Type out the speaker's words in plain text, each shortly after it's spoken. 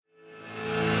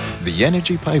The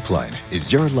Energy Pipeline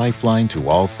is your lifeline to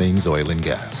all things oil and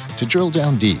gas to drill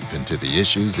down deep into the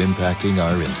issues impacting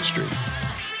our industry.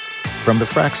 From the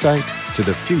frac site to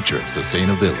the future of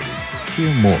sustainability,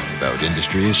 hear more about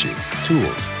industry issues,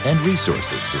 tools, and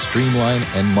resources to streamline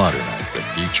and modernize the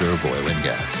future of oil and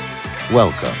gas.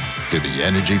 Welcome to the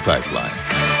Energy Pipeline.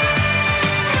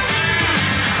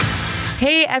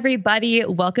 Hey, everybody.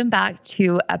 Welcome back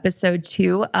to episode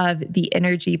 2 of the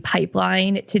Energy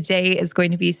Pipeline. Today is going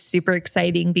to be super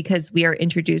exciting because we are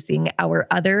introducing our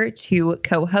other 2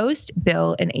 co-hosts,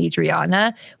 Bill and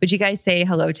Adriana. Would you guys say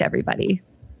hello to everybody?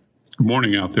 Good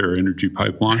morning out there, Energy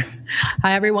Pipeline.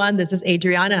 Hi, everyone. This is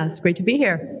Adriana. It's great to be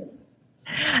here.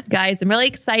 Guys, I'm really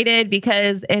excited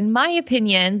because in my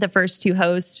opinion, the first 2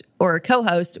 hosts or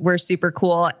co-hosts were super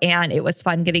cool and it was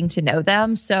fun getting to know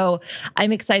them. So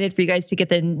I'm excited for you guys to get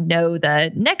to know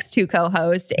the next 2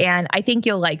 co-hosts and I think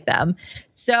you'll like them.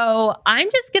 So I'm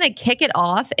just going to kick it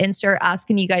off and start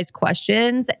asking you guys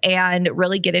questions and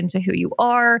really get into who you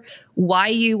are, why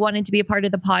you wanted to be a part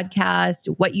of the podcast,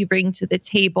 what you bring to the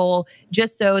table,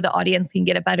 just so the audience can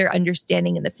get a better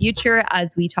understanding in the future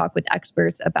as we talk with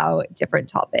experts about different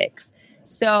topics.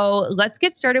 So let's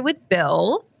get started with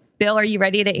Bill. Bill, are you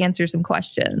ready to answer some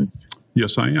questions?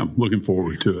 Yes, I am. Looking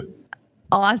forward to it.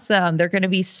 Awesome. They're going to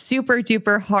be super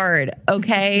duper hard.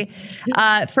 Okay.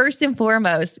 First and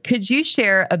foremost, could you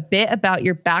share a bit about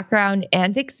your background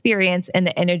and experience in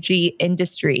the energy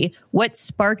industry? What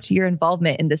sparked your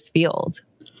involvement in this field?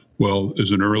 Well, as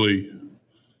an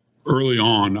early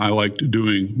on, I liked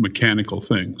doing mechanical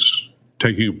things,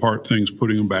 taking apart things,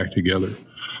 putting them back together.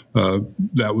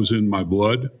 That was in my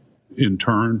blood. In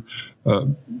turn,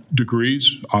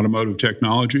 degrees, automotive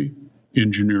technology,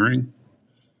 engineering.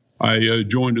 I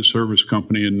joined a service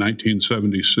company in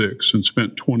 1976 and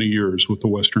spent 20 years with the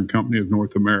Western Company of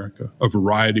North America, a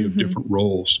variety of different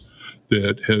roles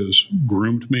that has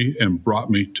groomed me and brought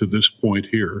me to this point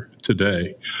here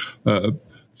today.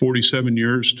 47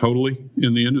 years totally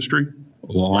in the industry,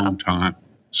 a long time.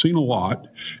 Seen a lot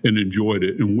and enjoyed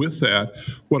it. And with that,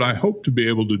 what I hope to be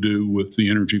able to do with the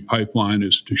Energy Pipeline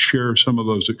is to share some of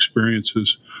those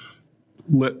experiences,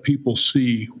 let people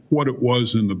see what it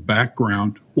was in the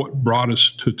background, what brought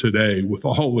us to today with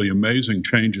all the amazing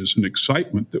changes and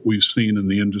excitement that we've seen in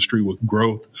the industry with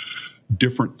growth,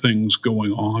 different things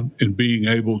going on, and being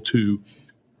able to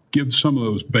give some of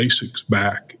those basics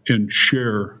back and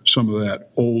share some of that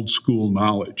old school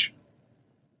knowledge.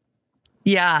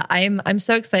 Yeah, I'm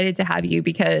so excited to have you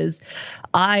because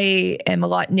I am a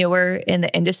lot newer in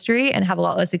the industry and have a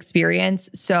lot less experience.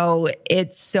 So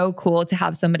it's so cool to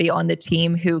have somebody on the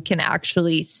team who can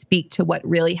actually speak to what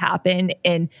really happened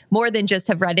and more than just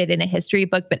have read it in a history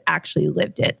book, but actually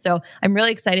lived it. So I'm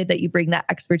really excited that you bring that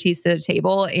expertise to the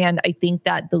table. And I think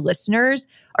that the listeners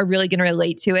are really going to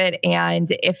relate to it. And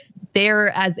if they're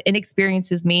as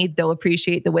inexperienced as me, they'll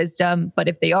appreciate the wisdom. But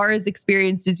if they are as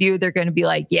experienced as you, they're going to be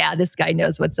like, yeah, this guy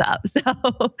knows what's up. So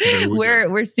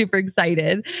we're super excited.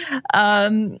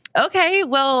 Okay,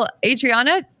 well,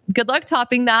 Adriana, good luck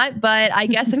topping that. But I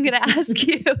guess I'm going to ask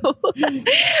you,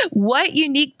 what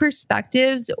unique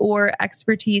perspectives or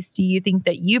expertise do you think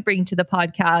that you bring to the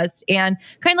podcast? And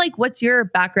kind of like, what's your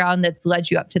background that's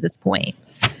led you up to this point?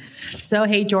 So,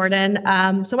 hey, Jordan.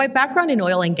 So my background in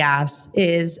oil and gas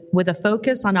is with a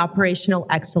focus on operational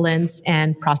excellence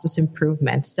and process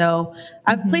improvement. So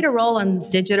I've played a role on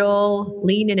digital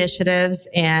lean initiatives,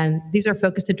 and these are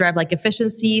focused to drive like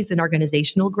efficiencies and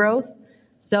organizational growth.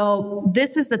 So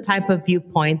this is the type of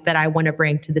viewpoint that I want to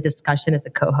bring to the discussion as a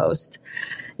co-host.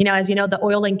 You know, as you know, the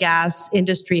oil and gas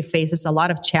industry faces a lot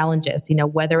of challenges, you know,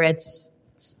 whether it's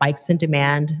spikes in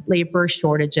demand, labor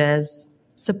shortages,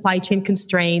 supply chain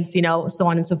constraints, you know, so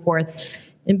on and so forth.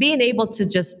 And being able to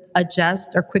just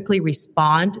adjust or quickly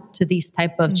respond to these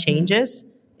type of changes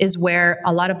is where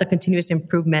a lot of the continuous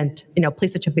improvement, you know,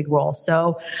 plays such a big role.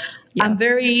 So I'm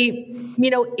very,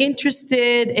 you know,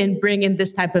 interested in bringing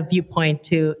this type of viewpoint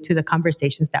to the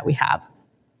conversations that we have.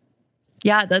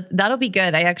 Yeah, that'll be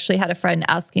good. I actually had a friend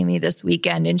asking me this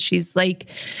weekend, and she's like,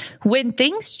 when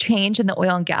things change in the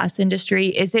oil and gas industry,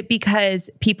 is it because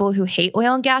people who hate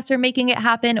oil and gas are making it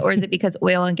happen, or is it because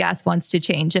oil and gas wants to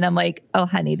change? And I'm like, oh,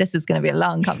 honey, this is going to be a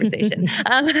long conversation.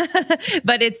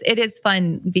 But it is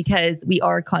fun because we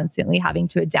are constantly having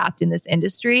to adapt in this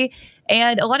industry.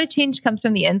 And a lot of change comes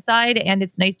from the inside, and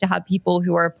it's nice to have people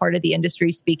who are a part of the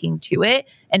industry speaking to it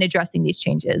and addressing these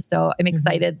changes. So I'm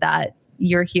excited that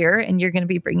you're here and you're going to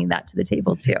be bringing that to the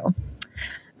table too.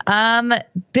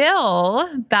 Bill,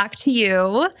 back to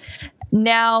you.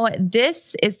 Now,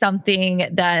 this is something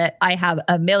that I have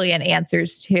a million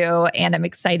answers to, and I'm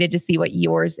excited to see what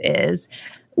yours is.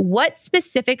 What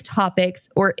specific topics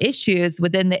or issues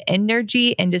within the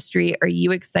energy industry are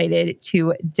you excited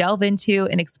to delve into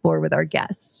and explore with our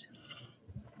guests?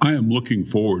 I am looking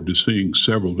forward to seeing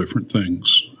several different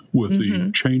things with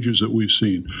the changes that we've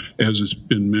seen. As has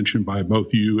been mentioned by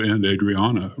both you and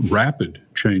Adriana, rapid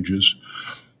changes.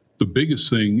 The biggest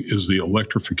thing is the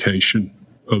electrification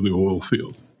of the oil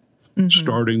field,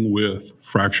 starting with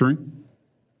fracturing,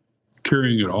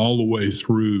 carrying it all the way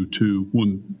through to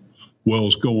when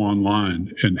wells go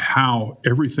online, and how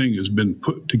everything has been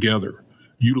put together,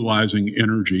 utilizing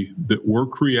energy that we're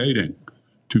creating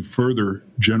to further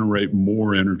generate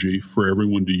more energy for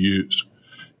everyone to use.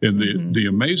 And the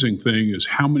amazing thing is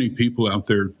how many people out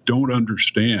there don't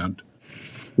understand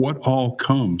what all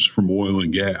comes from oil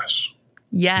and gas.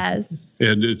 Yes.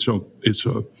 And it's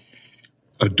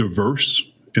a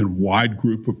diverse and wide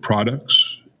group of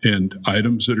products and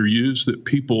items that are used that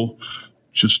people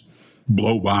just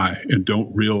blow by and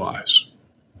don't realize.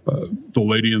 The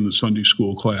lady in the Sunday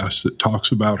school class that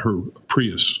talks about her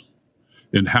Prius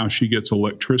and how she gets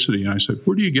electricity. And I said,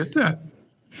 where do you get that?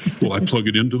 Well, I plug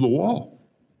it into the wall.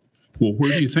 Well,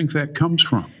 where do you think that comes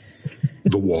from?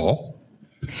 The wall.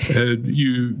 And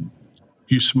you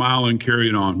smile and carry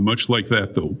it on. Much like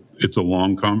that, though, it's a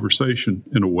long conversation,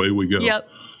 and away we go. Yep.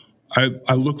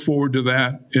 I look forward to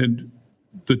that. And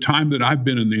the time that I've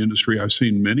been in the industry, I've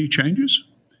seen many changes,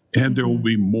 and there will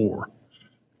be more.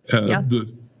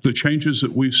 The changes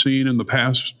that we've seen in the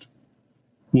past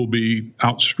will be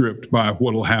outstripped by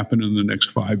what will happen in the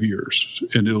next 5 years.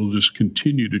 And it'll just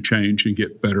continue to change and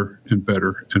get better and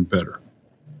better and better.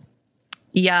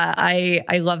 Yeah,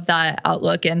 I love that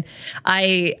outlook. And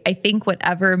I think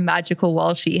whatever magical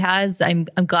wall she has, I'm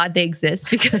glad they exist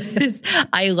because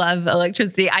I love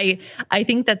electricity. I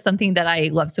think that's something that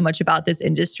I love so much about this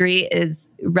industry is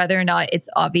whether or not it's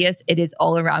obvious, it is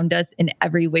all around us in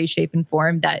every way, shape, and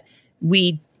form that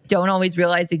we don't always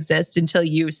realize exists until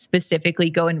you specifically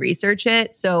go and research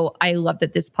it. So I love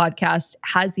that this podcast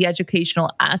has the educational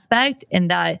aspect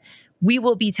and that we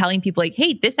will be telling people like,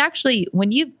 hey, this actually,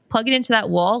 when you plug it into that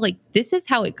wall, like this is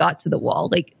how it got to the wall.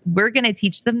 Like we're going to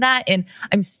teach them that. And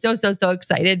I'm so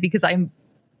excited because I'm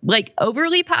like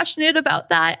overly passionate about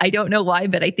that. I don't know why,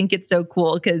 but I think it's so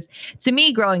cool because to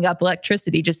me, growing up,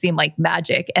 electricity just seemed like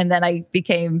magic. And then I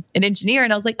became an engineer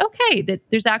and I was like, okay,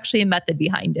 there's actually a method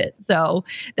behind it. So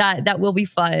that will be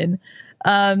fun.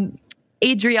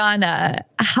 Adriana,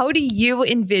 how do you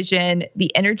envision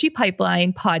the Energy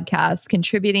Pipeline podcast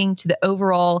contributing to the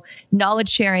overall knowledge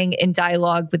sharing and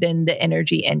dialogue within the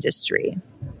energy industry?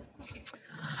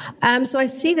 So I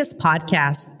see this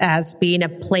podcast as being a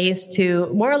place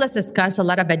to more or less discuss a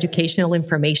lot of educational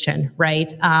information,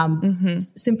 right?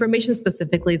 It's information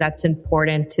specifically that's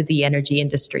important to the energy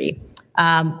industry.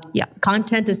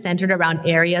 Content is centered around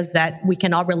areas that we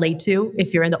can all relate to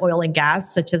if you're in the oil and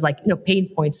gas, such as pain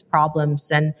points, problems.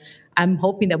 And I'm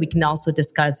hoping that we can also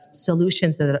discuss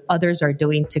solutions that others are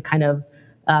doing to kind of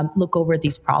look over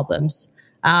these problems.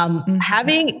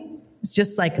 Having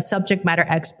just like subject matter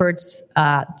experts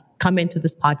come into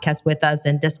this podcast with us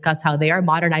and discuss how they are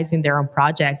modernizing their own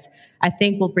projects, I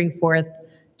think will bring forth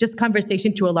just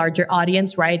conversation to a larger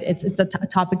audience, right? It's a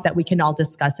topic that we can all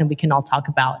discuss and we can all talk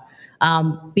about.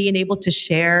 Being able to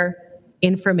share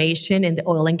information in the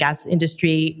oil and gas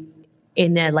industry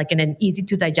in an easy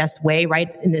to digest way,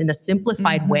 right? In a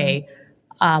simplified way.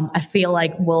 I feel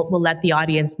like we'll let the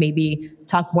audience maybe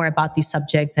talk more about these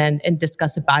subjects and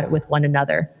discuss about it with one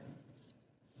another.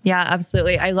 Yeah,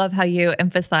 absolutely. I love how you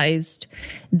emphasized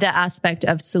the aspect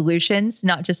of solutions,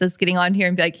 not just us getting on here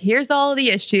and be like, here's all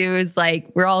the issues. Like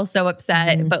we're all so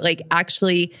upset, but like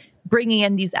actually bringing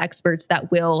in these experts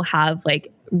that will have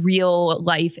like real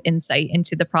life insight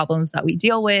into the problems that we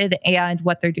deal with and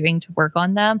what they're doing to work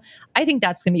on them. I think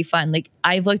that's going to be fun. Like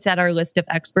I've looked at our list of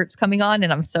experts coming on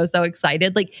and I'm so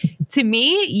excited. Like to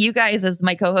me, you guys as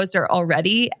my co-hosts are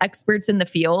already experts in the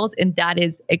field and that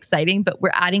is exciting, but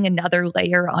we're adding another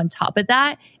layer on top of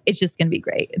that. It's just going to be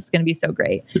great. It's going to be so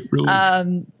great. It really is.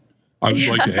 I would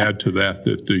like to add to that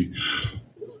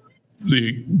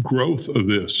the growth of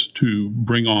this to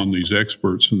bring on these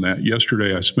experts and that.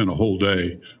 Yesterday, I spent a whole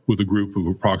day with a group of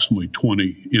approximately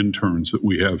 20 interns that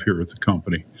we have here at the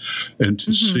company. And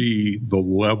to see the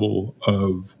level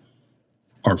of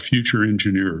our future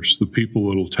engineers, the people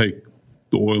that will take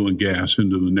the oil and gas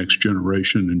into the next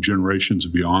generation and generations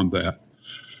beyond that.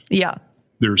 Yeah.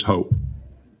 There's hope.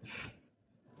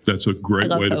 That's a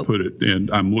great way to put it. And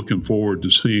I'm looking forward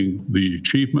to seeing the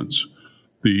achievements,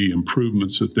 the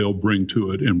improvements that they'll bring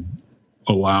to it and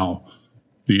allow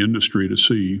the industry to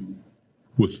see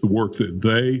with the work that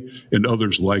they and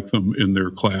others like them in their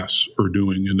class are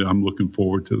doing. And I'm looking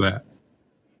forward to that.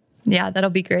 Yeah, that'll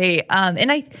be great.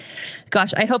 And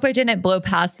I hope I didn't blow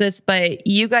past this, but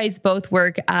you guys both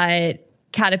work at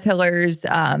Caterpillar's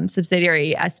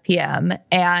subsidiary SPM.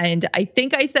 And I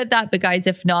think I said that, but guys,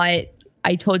 if not,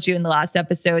 I told you in the last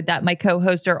episode that my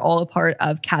co-hosts are all a part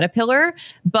of Caterpillar,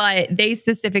 but they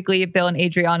specifically, Bill and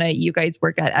Adriana, you guys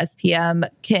work at SPM.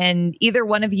 Can either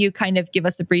one of you kind of give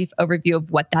us a brief overview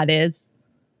of what that is?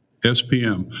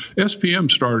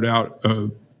 SPM started out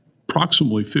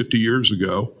approximately 50 years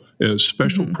ago as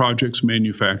special projects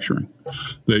manufacturing.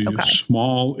 The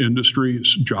small industry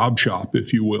job shop,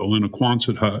 if you will, in a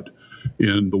Quonset hut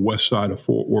in the west side of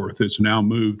Fort Worth. It's now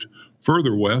moved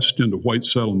further west into White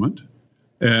Settlement.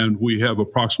 And we have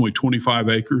approximately 25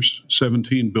 acres,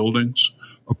 17 buildings,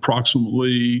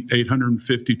 approximately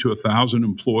 850 to 1,000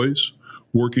 employees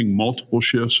working multiple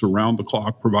shifts around the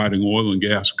clock, providing oil and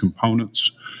gas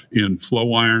components in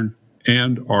flow iron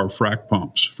and our frac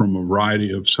pumps from a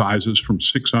variety of sizes from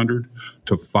 600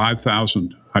 to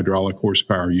 5,000 hydraulic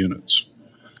horsepower units.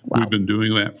 Wow. We've been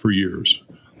doing that for years.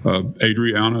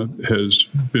 Adriana has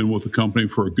been with the company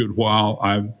for a good while.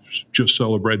 I've just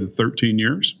celebrated 13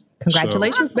 years.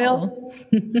 Congratulations, Bill.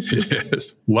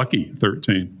 Yes, lucky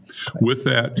 13. With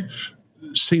that,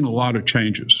 seen a lot of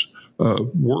changes.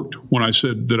 Worked when I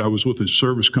said that I was with a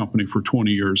service company for 20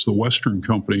 years. The Western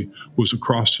company was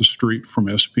across the street from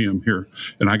SPM here.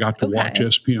 And I got to watch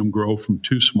SPM grow from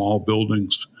 2 small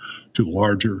buildings to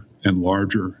larger and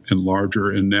larger and larger.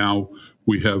 And now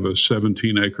we have a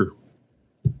 17-acre,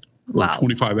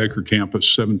 25-acre campus,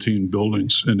 17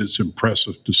 buildings. And it's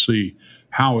impressive to see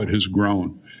how it has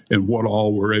grown and what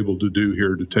all we're able to do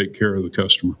here to take care of the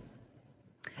customer.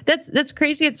 That's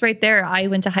crazy. It's right there. I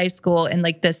went to high school in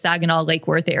like the Saginaw Lake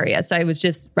Worth area. So I was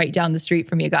just right down the street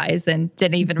from you guys and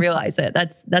didn't even realize it.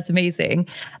 That's amazing.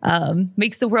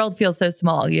 Makes the world feel so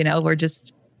small. You know, we're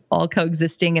just all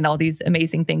coexisting and all these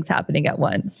amazing things happening at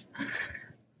once.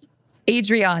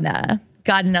 Adriana,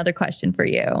 got another question for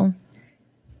you.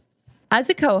 As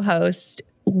a co-host,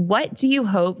 what do you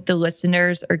hope the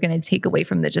listeners are going to take away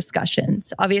from the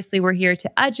discussions? Obviously, we're here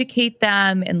to educate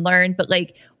them and learn, but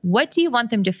like, what do you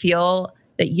want them to feel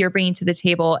that you're bringing to the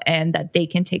table and that they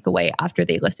can take away after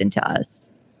they listen to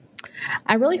us?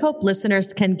 I really hope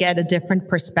listeners can get a different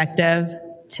perspective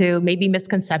to maybe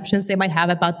misconceptions they might have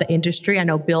about the industry. I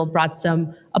know Bill brought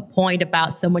a point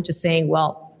about someone just saying,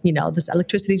 well, you know, this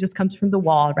electricity just comes from the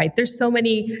wall, right? There's so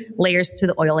many layers to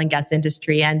the oil and gas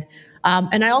industry. And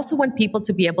I also want people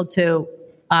to be able to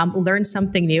learn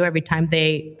something new every time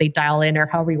they dial in, or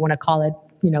however you want to call it,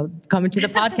 you know, come into the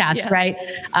podcast, right?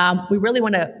 We really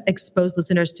want to expose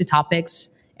listeners to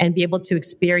topics and be able to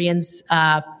experience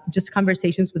just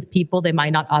conversations with people they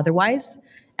might not otherwise.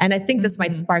 And I think this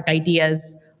might spark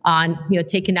ideas on, you know,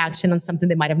 taking action on something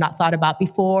they might have not thought about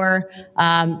before.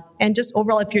 And just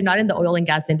overall, if you're not in the oil and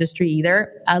gas industry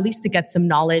either, at least to get some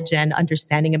knowledge and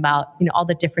understanding about, you know, all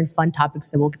the different fun topics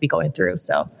that we'll be going through.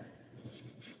 So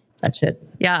that's it.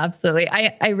 Yeah, absolutely.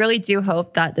 I really do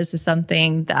hope that this is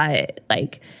something that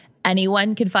like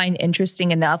anyone can find interesting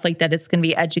enough, like that it's going to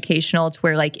be educational to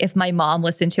where like if my mom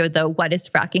listened to the What is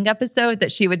Fracking episode,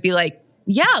 that she would be like,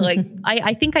 yeah, like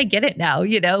I think I get it now,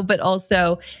 you know, but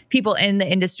also people in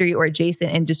the industry or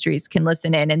adjacent industries can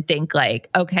listen in and think like,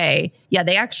 okay, yeah,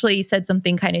 they actually said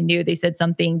something kind of new. They said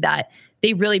something that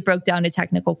they really broke down a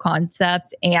technical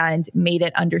concept and made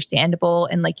it understandable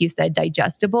and, like you said,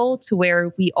 digestible to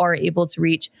where we are able to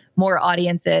reach more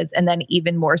audiences and then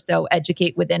even more so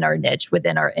educate within our niche,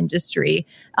 within our industry,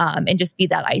 and just be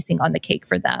that icing on the cake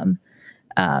for them.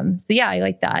 So yeah, I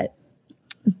like that.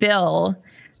 Bill,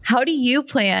 how do you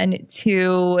plan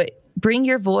to bring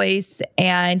your voice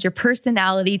and your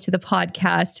personality to the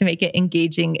podcast to make it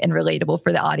engaging and relatable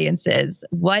for the audiences?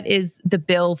 What is the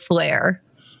Bill flair?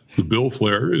 The Bill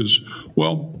flair is,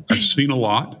 well, I've seen a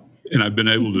lot and I've been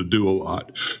able to do a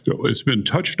lot. So it's been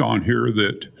touched on here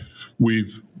that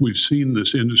we've seen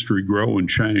this industry grow and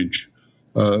change.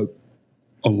 A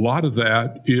lot of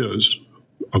that is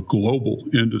a global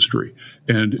industry.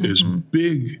 And as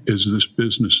big as this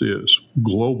business is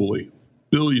globally,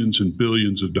 billions and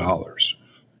billions of dollars,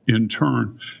 in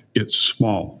turn, it's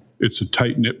small. It's a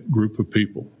tight-knit group of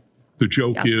people. The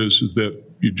joke is that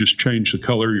you just change the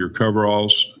color of your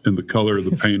coveralls and the color of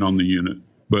the paint on the unit.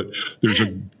 But there's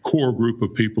a core group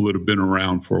of people that have been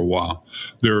around for a while.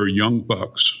 There are young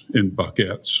bucks and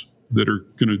buckettes that are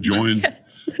going to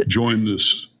join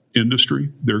this industry.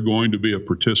 They're going to be a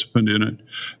participant in it,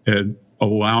 and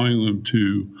allowing them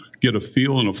to get a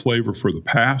feel and a flavor for the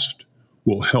past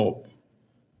will help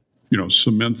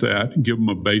cement that, give them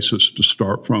a basis to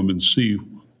start from and see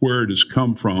where it has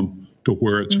come from to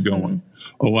where it's going,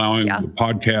 allowing the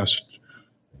podcast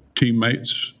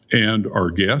teammates and our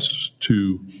guests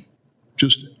to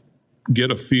just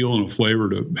get a feel and a flavor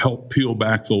to help peel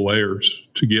back the layers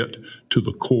to get to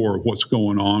the core of what's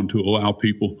going on, to allow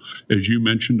people, as you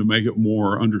mentioned, to make it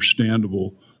more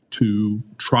understandable, to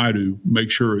try to make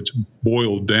sure it's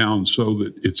boiled down so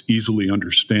that it's easily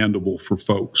understandable for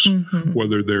folks,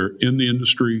 whether they're in the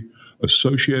industry,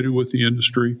 associated with the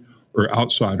industry, or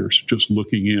outsiders just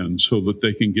looking in, so that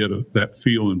they can get that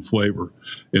feel and flavor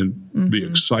and the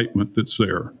excitement that's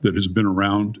there, that has been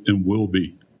around and will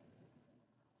be.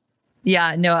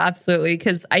 Yeah, no, absolutely.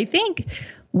 Because I think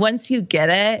once you get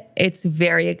it, it's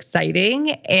very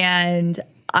exciting. And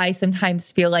I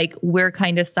sometimes feel like we're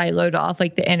kind of siloed off.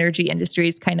 Like the energy industry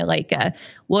is kind of like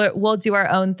we'll do our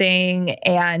own thing,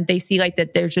 and they see like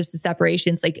that there's just a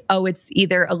separation. It's like, oh, it's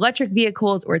either electric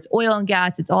vehicles or it's oil and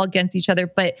gas. It's all against each other.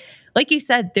 But like you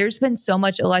said, there's been so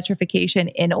much electrification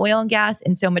in oil and gas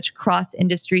and so much cross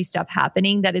industry stuff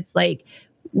happening that it's like,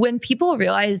 when people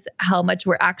realize how much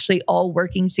we're actually all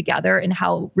working together and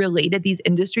how related these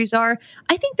industries are,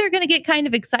 I think they're going to get kind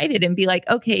of excited and be like,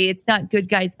 okay, it's not good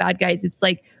guys, bad guys. It's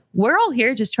like, we're all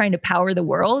here just trying to power the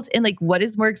world. And like, what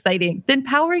is more exciting than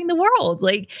powering the world?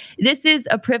 Like, this is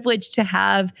a privilege to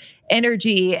have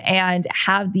energy and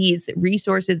have these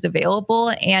resources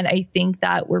available. And I think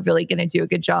that we're really going to do a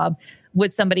good job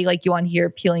with somebody like you on here,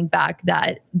 peeling back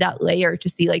that layer to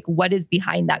see like what is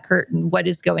behind that curtain, what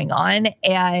is going on.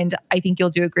 And I think you'll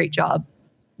do a great job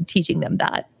teaching them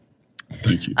that.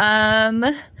 Thank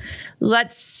you.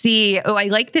 Let's see. Oh, I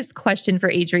like this question for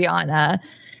Adriana.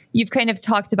 You've kind of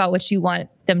talked about what you want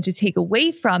them to take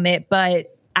away from it, but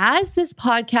as this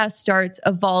podcast starts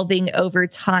evolving over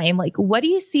time, like what do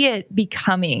you see it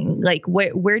becoming? Like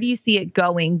where do you see it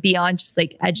going beyond just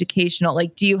like educational?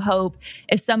 Like, do you hope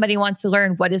if somebody wants to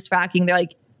learn what is fracking, they're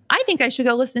like, I think I should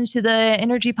go listen to the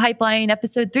Energy Pipeline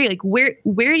episode 3. Like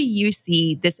where do you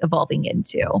see this evolving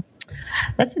into?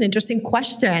 That's an interesting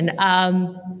question.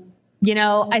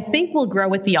 I think we'll grow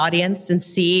with the audience and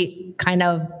see kind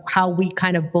of how we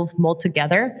kind of both mold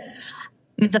together.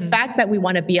 The fact that we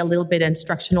want to be a little bit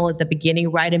instructional at the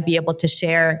beginning, right, and be able to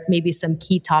share maybe some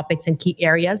key topics and key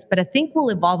areas, but I think we'll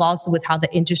evolve also with how the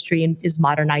industry is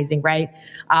modernizing, right?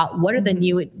 What are the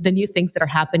new things that are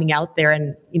happening out there,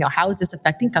 and how is this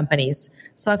affecting companies?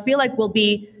 So I feel like we'll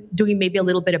be doing maybe a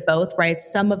little bit of both, right?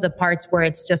 Some of the parts where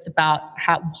it's just about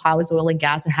how is oil and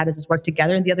gas and how does this work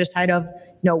together, and the other side of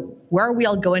where are we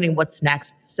all going and what's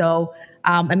next. So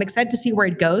I'm excited to see where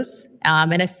it goes.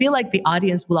 And I feel like the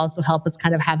audience will also help us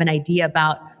kind of have an idea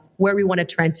about where we want to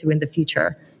trend to in the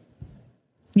future.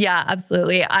 Yeah,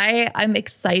 absolutely. I'm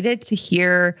excited to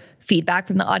hear feedback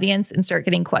from the audience and start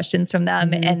getting questions from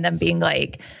them and them being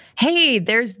like, hey,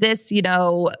 there's this,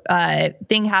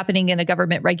 thing happening in a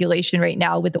government regulation right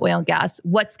now with the oil and gas.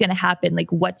 What's going to happen?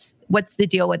 Like, what's the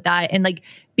deal with that? And like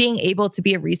being able to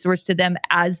be a resource to them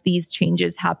as these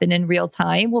changes happen in real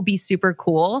time will be super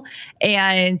cool.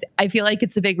 And I feel like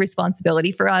it's a big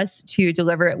responsibility for us to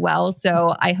deliver it well.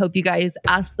 So I hope you guys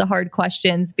ask the hard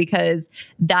questions, because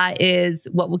that is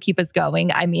what will keep us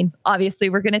going. I mean, obviously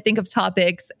we're going to think of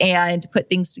topics and put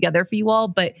things together for you all,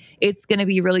 but it's going to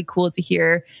be really cool to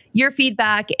hear your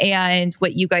feedback and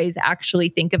what you guys actually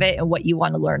think of it and what you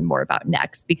want to learn more about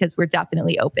next, because we're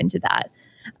definitely open to that.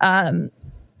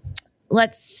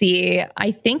 Let's see.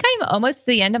 I think I'm almost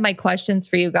to the end of my questions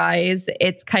for you guys.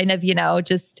 It's kind of,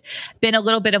 just been a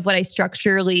little bit of what I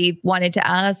structurally wanted to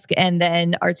ask and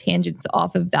then our tangents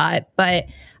off of that. But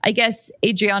I guess,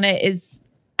 Adriana,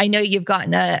 I know you've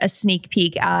gotten a sneak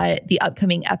peek at the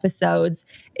upcoming episodes.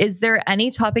 Is there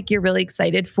any topic you're really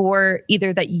excited for,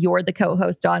 either that you're the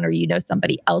co-host on or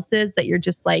somebody else's, that you're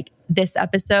just like, this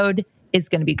episode is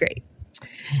going to be great?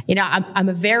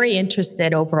 I'm very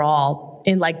interested overall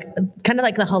in kind of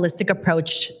like the holistic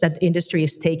approach that the industry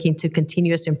is taking to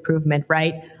continuous improvement,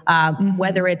 right?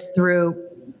 Whether it's through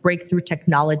breakthrough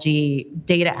technology,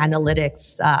 data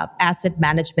analytics, asset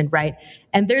management, right?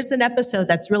 And there's an episode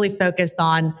that's really focused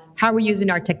on how we're using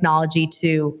our technology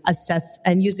to assess,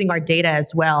 and using our data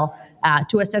as well,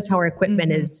 to assess how our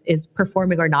equipment is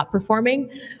performing or not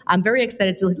performing. I'm very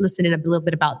excited to listen in a little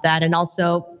bit about that, and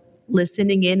also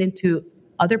listening into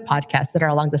other podcasts that are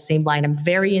along the same line. I'm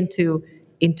very into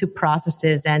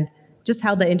processes and just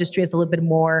how the industry is a little bit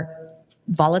more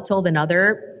volatile than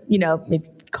other, maybe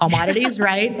commodities,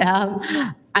 right?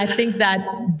 I think that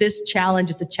this challenge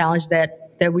is a challenge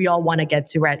that we all want to get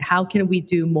to, right? How can we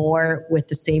do more with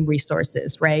the same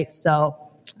resources, right? So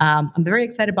I'm very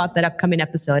excited about that upcoming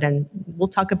episode, and we'll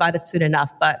talk about it soon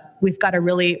enough. But we've got a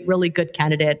really, really good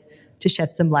candidate to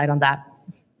shed some light on that.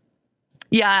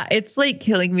 Yeah, it's like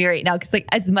killing me right now because like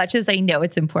as much as I know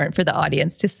it's important for the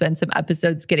audience to spend some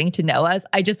episodes getting to know us,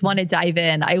 I just want to dive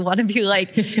in. I want to be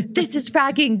like, this is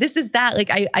fracking, this is that.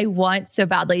 Like I want so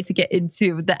badly to get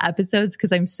into the episodes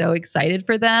because I'm so excited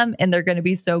for them and they're going to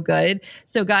be so good.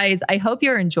 So guys, I hope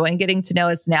you're enjoying getting to know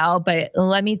us now, but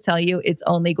let me tell you, it's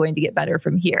only going to get better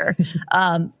from here.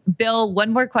 Bill,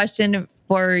 one more question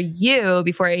for you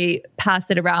before I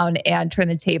pass it around and turn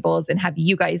the tables and have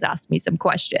you guys ask me some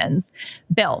questions.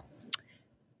 Bill,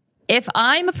 if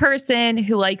I'm a person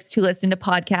who likes to listen to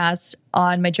podcasts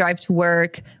on my drive to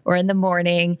work or in the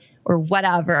morning or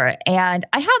whatever, and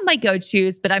I have my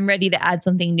go-tos, but I'm ready to add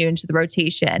something new into the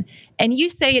rotation, and you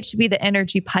say it should be the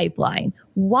Energy Pipeline,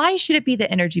 why should it be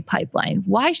the Energy Pipeline?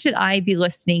 Why should I be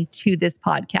listening to this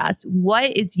podcast?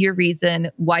 What is your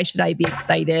reason? Why should I be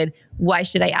excited? Why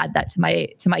should I add that to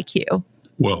my queue?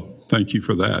 Well, thank you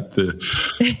for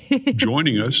that.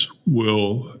 Joining us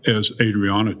will, as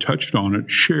Adriana touched on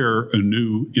it, share a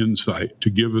new insight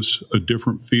to give us a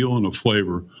different feel and a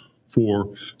flavor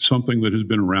for something that has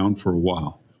been around for a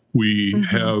while. We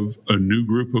have a new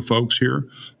group of folks here.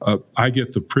 I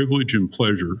get the privilege and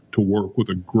pleasure to work with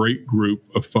a great group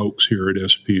of folks here at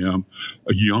SPM,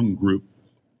 a young group,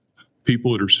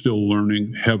 people that are still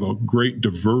learning, have a great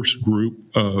diverse group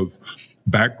of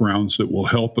backgrounds that will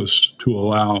help us to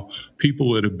allow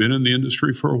people that have been in the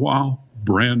industry for a while,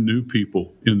 brand new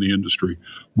people in the industry,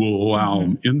 will allow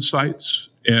them insights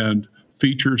and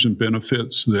features and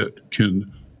benefits that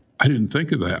can, I didn't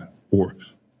think of that, or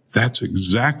that's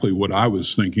exactly what I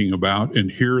was thinking about,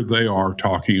 and here they are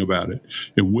talking about it.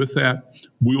 And with that,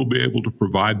 we'll be able to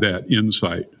provide that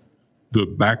insight, the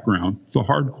background, the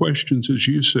hard questions, as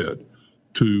you said,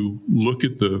 to look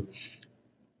at the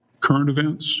current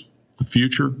events, the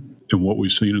future, and what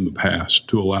we've seen in the past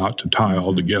to allow it to tie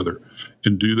all together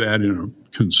and do that in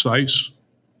a concise,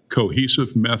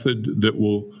 cohesive method that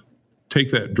will take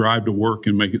that drive to work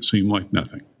and make it seem like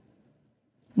nothing.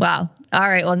 Wow. All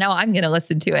right. Well, now I'm going to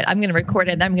listen to it. I'm going to record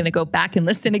it and I'm going to go back and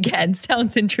listen again.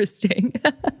 Sounds interesting.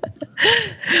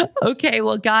 Okay.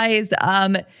 Well, guys,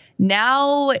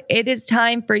 now it is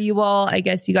time for you all. I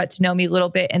guess you got to know me a little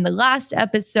bit in the last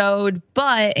episode,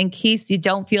 but in case you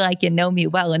don't feel like you know me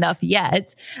well enough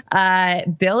yet,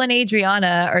 Bill and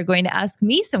Adriana are going to ask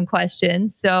me some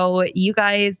questions. So you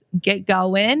guys get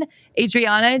going.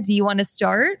 Adriana, do you want to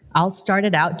start? I'll start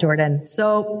it out, Jordan.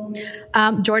 So,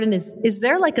 Jordan, is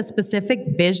there like a specific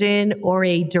vision or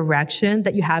a direction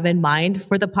that you have in mind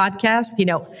for the podcast? You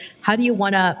know, how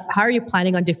are you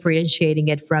planning on differentiating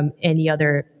it from any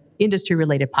other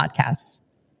industry-related podcasts?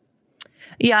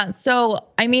 Yeah. So,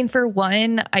 I mean, for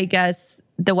one, I guess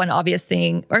the one obvious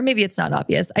thing, or maybe it's not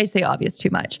obvious. I say obvious too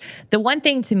much. The one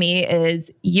thing to me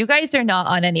is you guys are not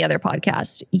on any other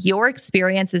podcast. Your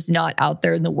experience is not out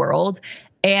there in the world.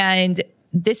 And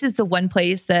this is the one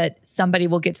place that somebody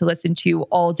will get to listen to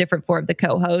all different form of the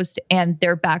co-host and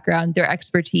their background, their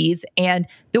expertise, and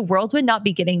the world would not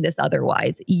be getting this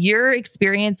otherwise. Your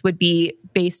experience would be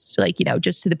based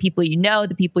just to the people you know,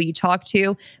 the people you talk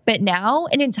to. But now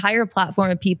an entire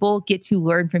platform of people get to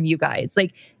learn from you guys.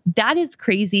 Like that is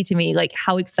crazy to me, like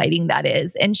how exciting that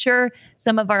is. And sure,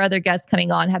 some of our other guests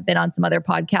coming on have been on some other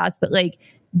podcasts, but like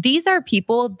these are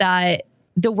people that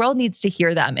the world needs to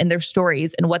hear them and their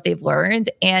stories and what they've learned.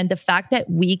 And the fact that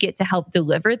we get to help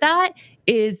deliver that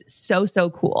is so, so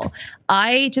cool.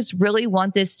 I just really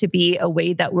want this to be a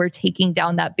way that we're taking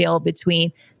down that veil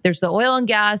between there's the oil and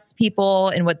gas people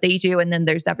and what they do, and then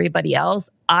there's everybody else.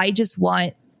 I just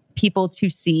want people to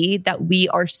see that we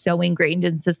are so ingrained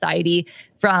in society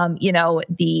from,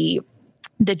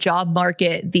 the job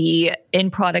market, the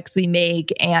end products we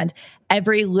make, and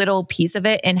every little piece of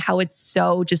it and how it's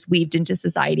so just weaved into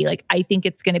society. Like, I think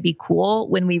it's going to be cool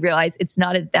when we realize it's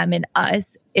not a them and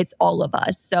us, it's all of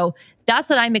us. So that's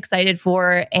what I'm excited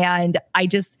for. And I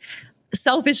just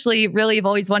selfishly really have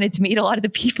always wanted to meet a lot of the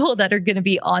people that are going to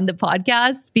be on the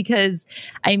podcast, because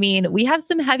I mean, we have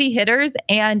some heavy hitters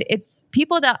and it's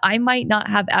people that I might not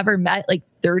have ever met like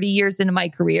 30 years into my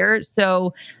career.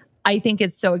 So I think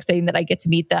it's so exciting that I get to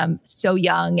meet them so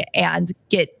young and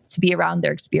get to be around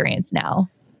their experience now.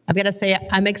 I'm going to say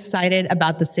I'm excited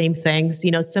about the same things.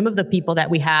 Some of the people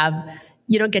that we have,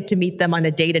 you don't get to meet them on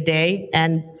a day-to-day.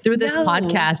 And through this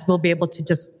podcast, we'll be able to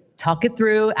just talk it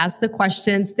through, ask the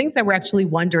questions, things that we're actually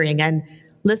wondering. And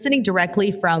listening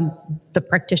directly from the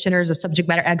practitioners or subject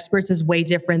matter experts is way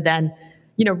different than,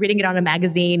 reading it on a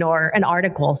magazine or an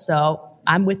article. So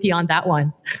I'm with you on that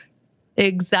one.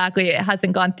 Exactly. It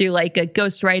hasn't gone through like a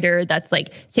ghostwriter that's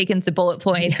like taken some bullet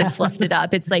points and fluffed it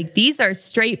up. It's like, these are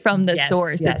straight from the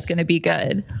source. It's going to be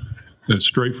good. That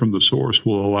straight from the source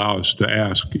will allow us to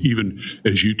ask, even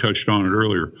as you touched on it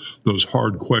earlier, those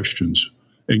hard questions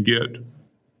and get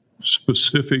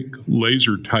specific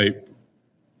laser type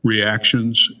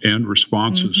reactions and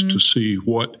responses to see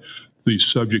what the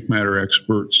subject matter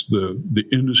experts, the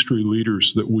industry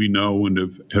leaders that we know and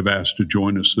have asked to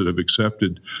join us, that have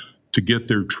accepted, to get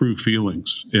their true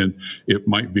feelings. And it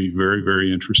might be very,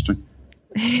 very interesting.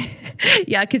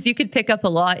 Yeah, because you could pick up a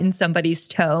lot in somebody's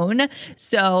tone.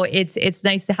 So it's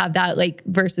nice to have that, like,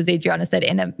 versus Adriana said,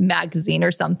 in a magazine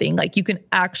or something. Like, you can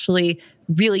actually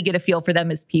really get a feel for them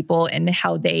as people and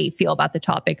how they feel about the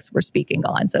topics we're speaking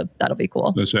on. So that'll be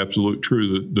cool. That's absolutely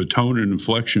true. The tone and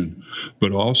inflection,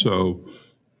 but also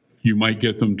you might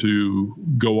get them to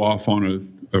go off on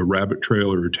a rabbit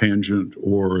trail or a tangent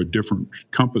or a different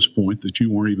compass point that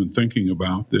you weren't even thinking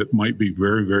about, that might be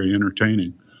very, very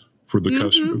entertaining for the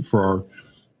customer, for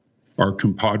our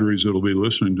compadres that'll be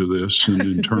listening to this, and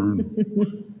in turn,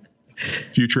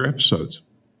 future episodes.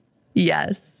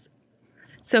 Yes.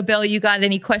 So, Bill, you got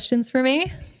any questions for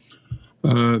me?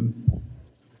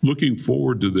 Looking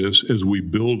forward to this as we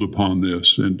build upon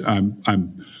this, and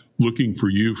I'm looking for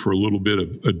you for a little bit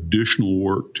of additional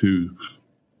work to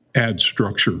add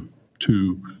structure,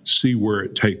 to see where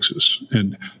it takes us.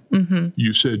 And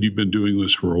you said you've been doing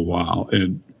this for a while,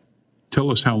 and tell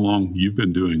us how long you've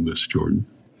been doing this, Jordan.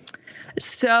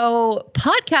 So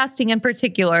podcasting in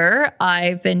particular,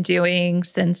 I've been doing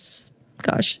since,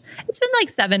 it's been like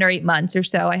 7 or 8 months or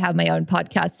so. I have my own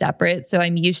podcast separate. So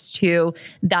I'm used to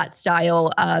that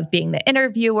style of being the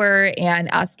interviewer and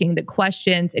asking the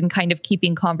questions and kind of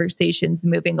keeping conversations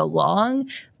moving along,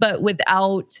 but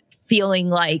without feeling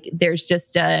like there's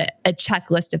just a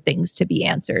checklist of things to be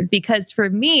answered. Because for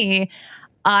me,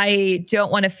 I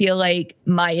don't want to feel like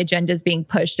my agenda is being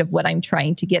pushed of what I'm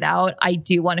trying to get out. I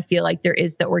do want to feel like there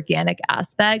is the organic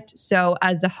aspect. So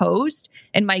as a host,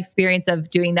 in my experience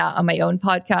of doing that on my own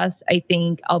podcast, I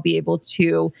think I'll be able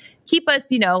to keep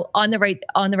us, on the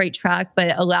right track,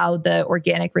 but allow the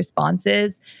organic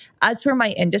responses. As for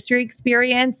my industry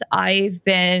experience, I've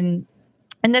been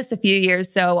in this a few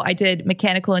years. So I did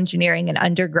mechanical engineering in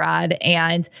undergrad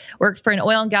and worked for an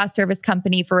oil and gas service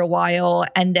company for a while.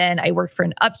 And then I worked for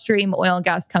an upstream oil and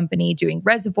gas company doing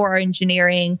reservoir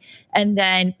engineering, and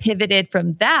then pivoted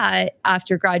from that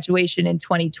after graduation in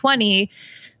 2020.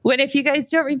 When, if you guys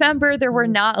don't remember, there were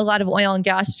not a lot of oil and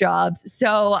gas jobs.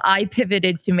 So I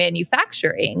pivoted to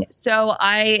manufacturing. So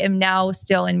I am now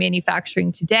still in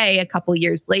manufacturing today, a couple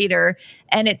years later.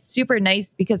 And it's super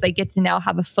nice because I get to now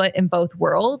have a foot in both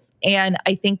worlds. And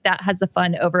I think that has a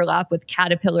fun overlap with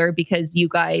Caterpillar, because you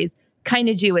guys kind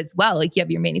of do as well. Like, you have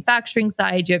your manufacturing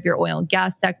side, you have your oil and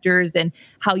gas sectors and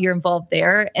how you're involved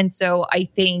there. And so I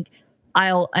think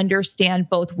I'll understand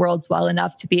both worlds well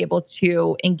enough to be able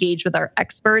to engage with our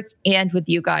experts and with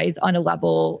you guys on a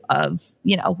level of,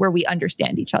 where we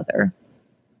understand each other.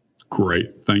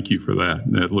 Great. Thank you for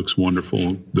that. That looks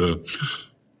wonderful. The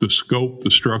scope,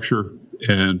 the structure,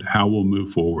 and how we'll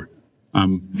move forward.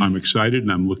 I'm excited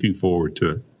and I'm looking forward to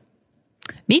it.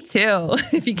 Me too,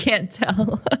 if you can't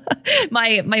tell.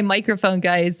 My microphone,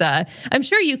 guys, I'm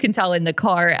sure you can tell in the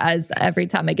car, as every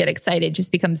time I get excited, it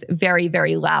just becomes very,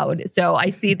 very loud. So I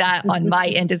see that on my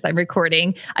end as I'm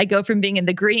recording. I go from being in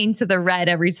the green to the red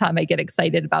every time I get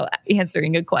excited about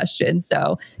answering a question.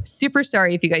 So super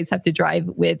sorry if you guys have to drive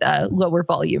with a lower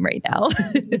volume right now.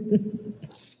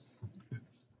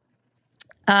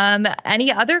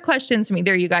 Any other questions from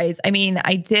either of you guys? I mean,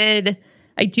 I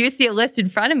do see a list in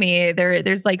front of me.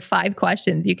 There's like 5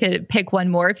 questions. You could pick one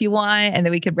more if you want, and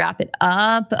then we could wrap it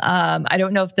up. I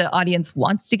don't know if the audience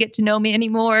wants to get to know me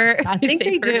anymore. I think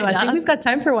they do. I think we've got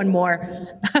time for one more.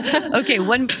 Okay,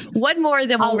 one more,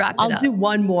 then we'll wrap it up. I'll do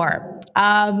one more.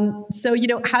 So,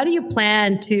 how do you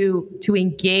plan to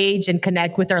engage and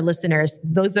connect with our listeners,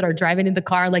 those that are driving in the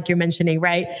car, like you're mentioning,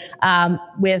 right?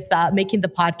 With making the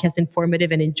podcast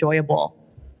informative and enjoyable?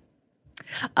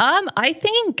 I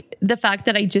think the fact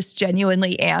that I just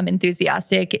genuinely am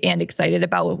enthusiastic and excited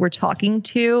about what we're talking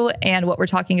to and what we're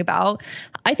talking about,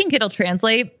 I think it'll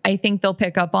translate. I think they'll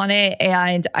pick up on it.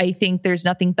 And I think there's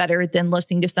nothing better than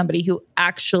listening to somebody who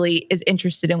actually is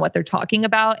interested in what they're talking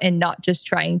about and not just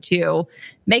trying to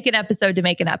make an episode to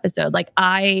make an episode. Like,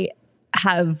 I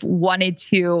have wanted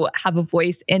to have a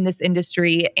voice in this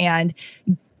industry and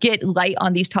get light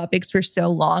on these topics for so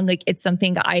long. Like, it's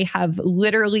something I have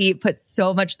literally put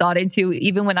so much thought into,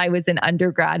 even when I was in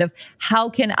undergrad, of how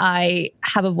can I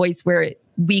have a voice where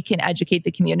we can educate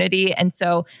the community. And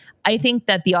so I think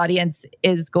that the audience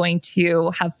is going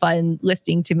to have fun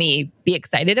listening to me be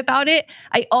excited about it.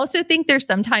 I also think there's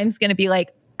sometimes going to be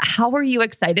like, how are you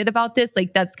excited about this?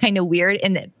 Like, that's kind of weird.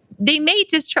 And they may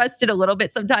distrust it a little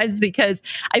bit sometimes, because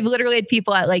I've literally had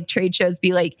people at like trade shows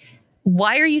be like,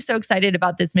 why are you so excited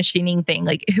about this machining thing?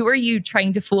 Like, who are you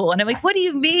trying to fool? And I'm like, what do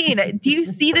you mean? Do you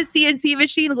see the CNC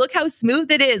machine? Look how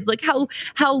smooth it is. Look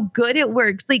how good it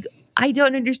works. Like, I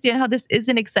don't understand how this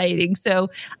isn't exciting.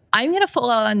 So I'm going to full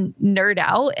on nerd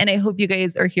out, and I hope you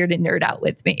guys are here to nerd out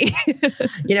with me.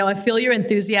 I feel your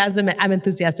enthusiasm. I'm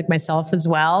enthusiastic myself as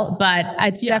well, but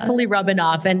it's definitely rubbing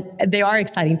off, and they are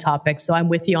exciting topics. So I'm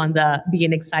with you on the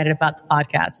being excited about the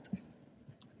podcast.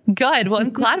 Good. Well,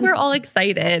 I'm glad we're all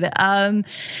excited. And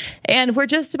we're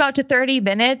just about to 30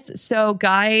 minutes. So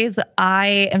guys,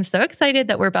 I am so excited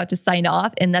that we're about to sign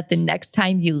off, and that the next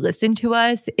time you listen to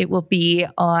us, it will be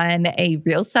on a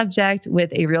real subject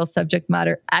with a real subject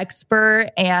matter expert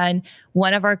and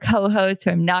one of our co-hosts, who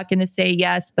I'm not going to say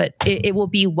yes, but it will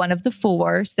be one of the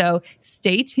four. So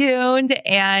stay tuned.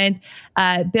 And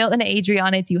Bill and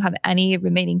Adriana, do you have any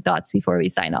remaining thoughts before we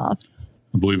sign off?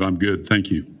 I believe I'm good.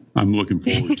 Thank you. I'm looking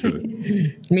forward to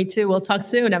it. Me too. We'll talk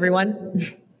soon, everyone.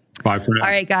 Bye for now. All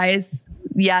right, guys.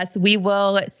 Yes, we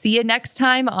will see you next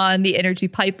time on the Energy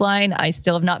Pipeline. I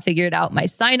still have not figured out my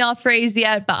sign-off phrase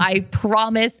yet, but I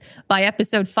promise by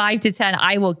episode 5 to 10,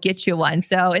 I will get you one.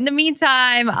 So in the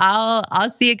meantime, I'll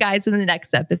see you guys in the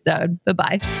next episode.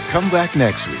 Bye-bye. Come back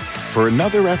next week for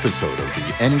another episode of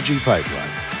the Energy Pipeline,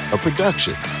 a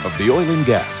production of the Oil and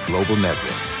Gas Global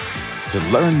Network. To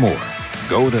learn more,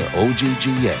 go to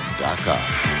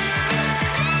OGGN.com.